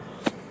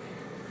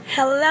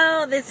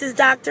Hello, this is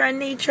Dr.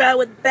 Anitra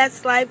with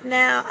Best Life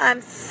Now.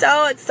 I'm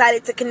so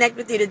excited to connect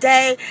with you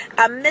today.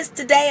 I missed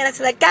today and I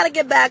said I gotta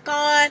get back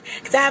on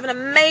because I have an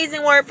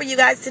amazing word for you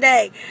guys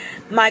today.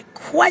 My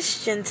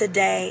question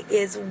today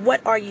is,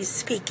 what are you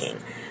speaking?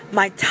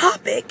 My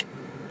topic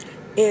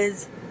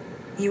is,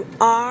 you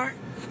are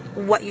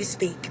what you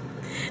speak.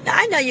 Now,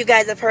 I know you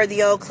guys have heard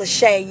the old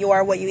cliche, you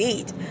are what you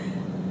eat,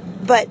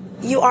 but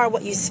you are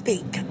what you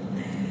speak.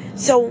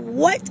 So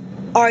what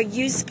are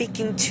you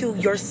speaking to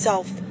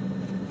yourself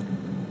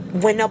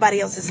when nobody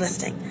else is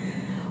listening?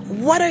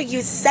 What are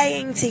you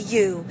saying to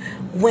you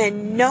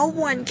when no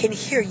one can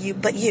hear you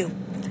but you?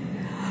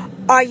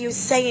 Are you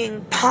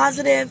saying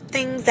positive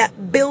things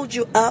that build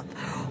you up,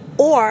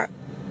 or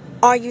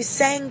are you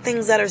saying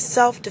things that are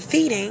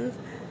self-defeating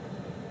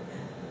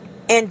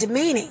and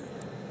demeaning,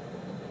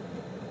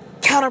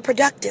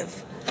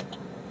 counterproductive?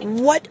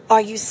 What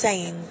are you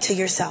saying to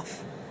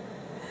yourself?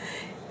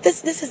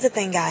 This is the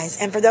thing,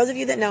 guys. And for those of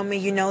you that know me,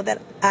 you know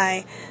that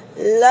I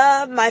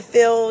love my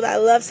field. I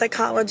love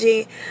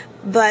psychology.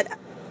 But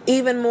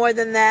even more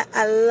than that,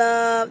 I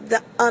love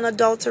the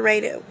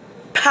unadulterated,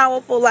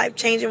 powerful,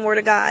 life-changing Word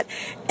of God.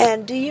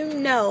 And do you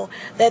know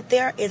that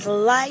there is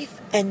life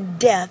and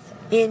death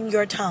in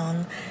your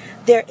tongue?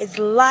 There is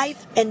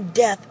life and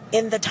death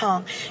in the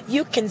tongue.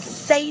 You can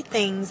say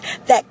things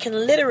that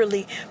can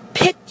literally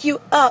pick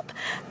you up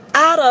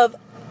out of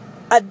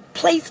a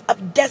place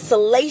of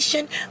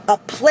desolation, a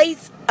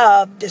place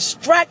of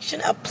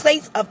distraction, a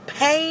place of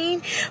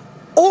pain,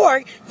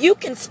 or you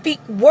can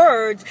speak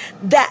words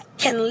that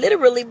can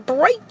literally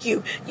break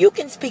you. You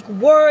can speak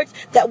words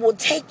that will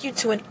take you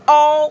to an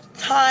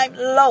all-time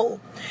low.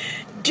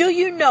 Do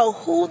you know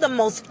who the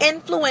most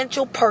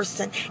influential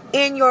person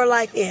in your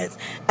life is?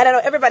 And I know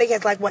everybody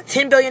has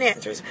 10 billion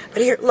answers,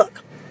 but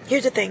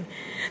here's the thing.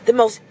 The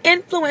most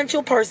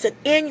influential person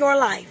in your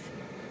life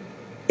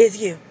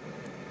is you.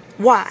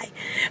 Why?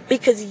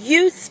 Because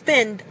you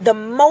spend the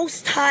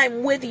most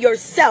time with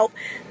yourself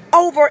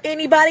over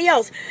anybody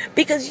else.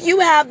 Because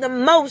you have the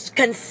most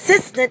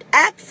consistent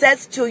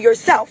access to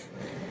yourself.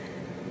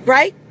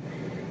 Right?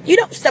 You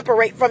don't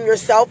separate from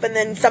yourself and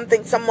then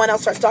someone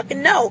else starts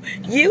talking. No,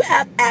 you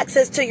have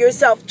access to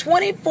yourself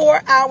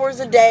 24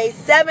 hours a day,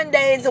 7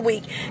 days a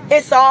week.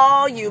 It's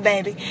all you,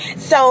 baby.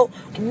 So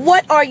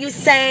what are you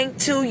saying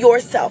to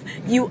yourself?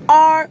 You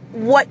are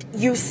what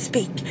you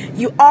speak.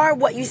 You are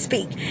what you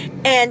speak.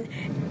 And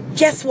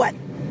guess what?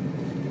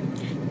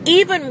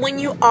 Even when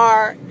you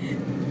are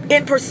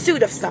in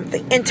pursuit of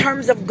something, in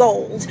terms of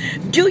goals,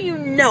 do you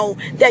know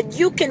that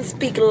you can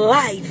speak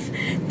life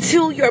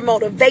to your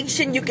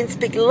motivation? You can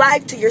speak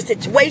life to your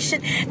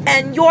situation,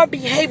 and your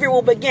behavior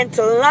will begin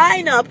to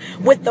line up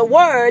with the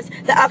words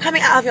that are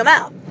coming out of your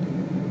mouth.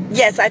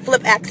 Yes, I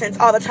flip accents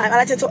all the time. I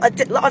like to talk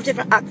a lot of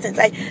different accents.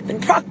 I've been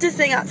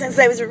practicing accents since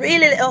I was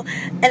really little,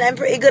 and I'm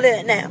pretty good at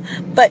it now.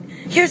 But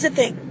here's the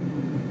thing.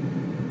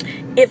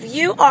 If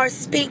you are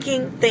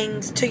speaking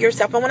things to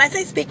yourself, and when I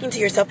say speaking to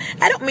yourself,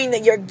 I don't mean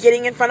that you're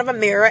getting in front of a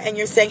mirror and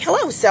you're saying,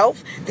 hello,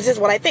 self, this is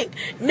what I think.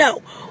 No.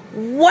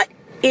 What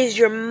is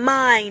your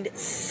mind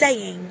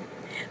saying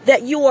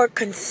that you are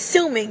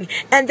consuming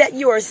and that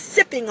you are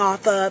sipping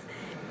off of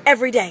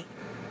every day?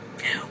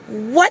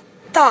 What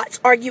thoughts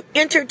are you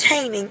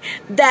entertaining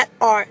that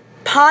are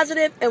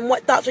positive, and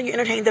what thoughts are you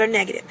entertaining that are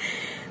negative?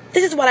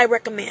 This is what I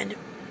recommend.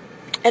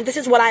 And this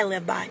is what I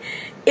live by.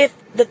 If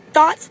the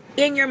thoughts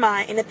in your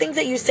mind and the things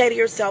that you say to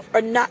yourself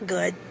are not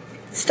good,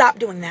 stop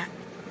doing that.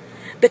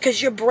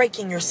 Because you're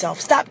breaking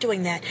yourself. Stop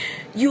doing that.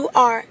 You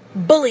are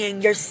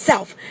bullying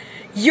yourself.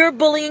 You're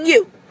bullying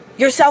you.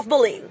 You're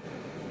self-bullying.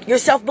 You're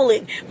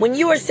self-bullying. When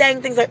you are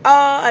saying things like,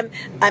 oh,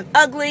 I'm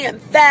ugly, I'm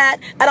fat,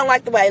 I don't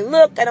like the way I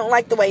look, I don't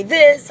like the way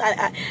this,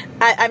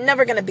 I'm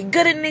never going to be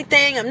good at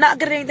anything, I'm not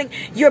good at anything.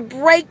 You're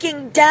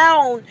breaking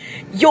down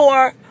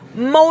your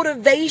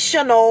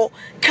motivational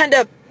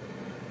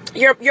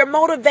your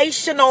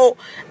motivational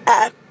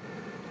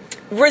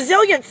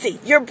resiliency.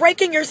 You're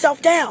breaking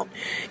yourself down.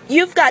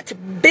 You've got to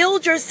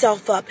build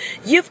yourself up.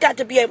 You've got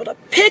to be able to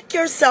pick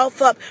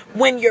yourself up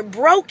when you're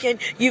broken.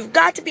 You've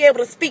got to be able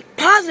to speak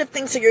positive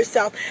things to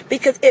yourself,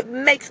 because it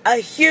makes a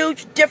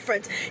huge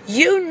difference.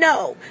 You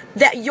know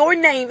that your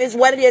name is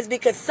what it is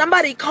because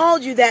somebody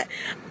called you that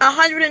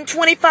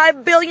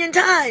 125 billion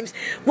times.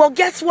 Well,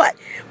 guess what?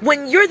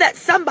 When you're that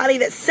somebody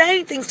that's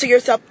saying things to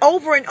yourself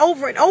over and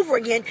over and over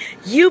again,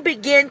 you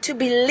begin to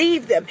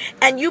believe them,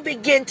 and you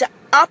begin to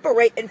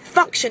operate and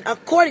function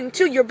according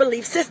to your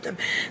belief system.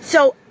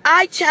 So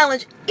I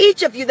challenge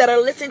each of you that are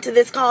listening to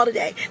this call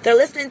today, that are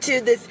listening to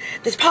this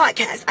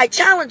podcast, I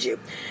challenge you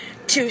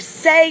to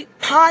say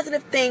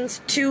positive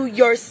things to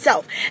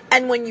yourself.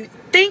 And when you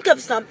think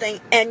of something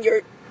and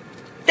you're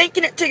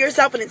thinking it to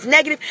yourself and it's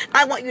negative,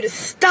 I want you to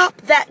stop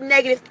that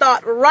negative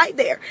thought right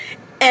there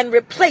and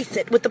replace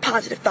it with the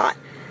positive thought.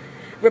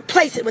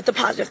 Replace it with the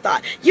positive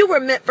thought. You were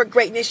meant for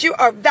greatness. You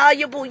are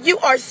valuable. You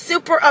are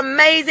super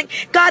amazing.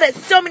 God has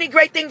so many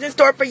great things in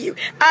store for you.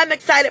 I'm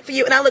excited for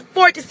you, and I look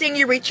forward to seeing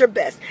you reach your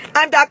best.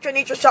 I'm Dr.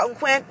 Anitra Shelton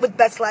Quinn with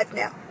Best Life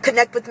Now.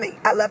 Connect with me.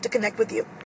 I love to connect with you.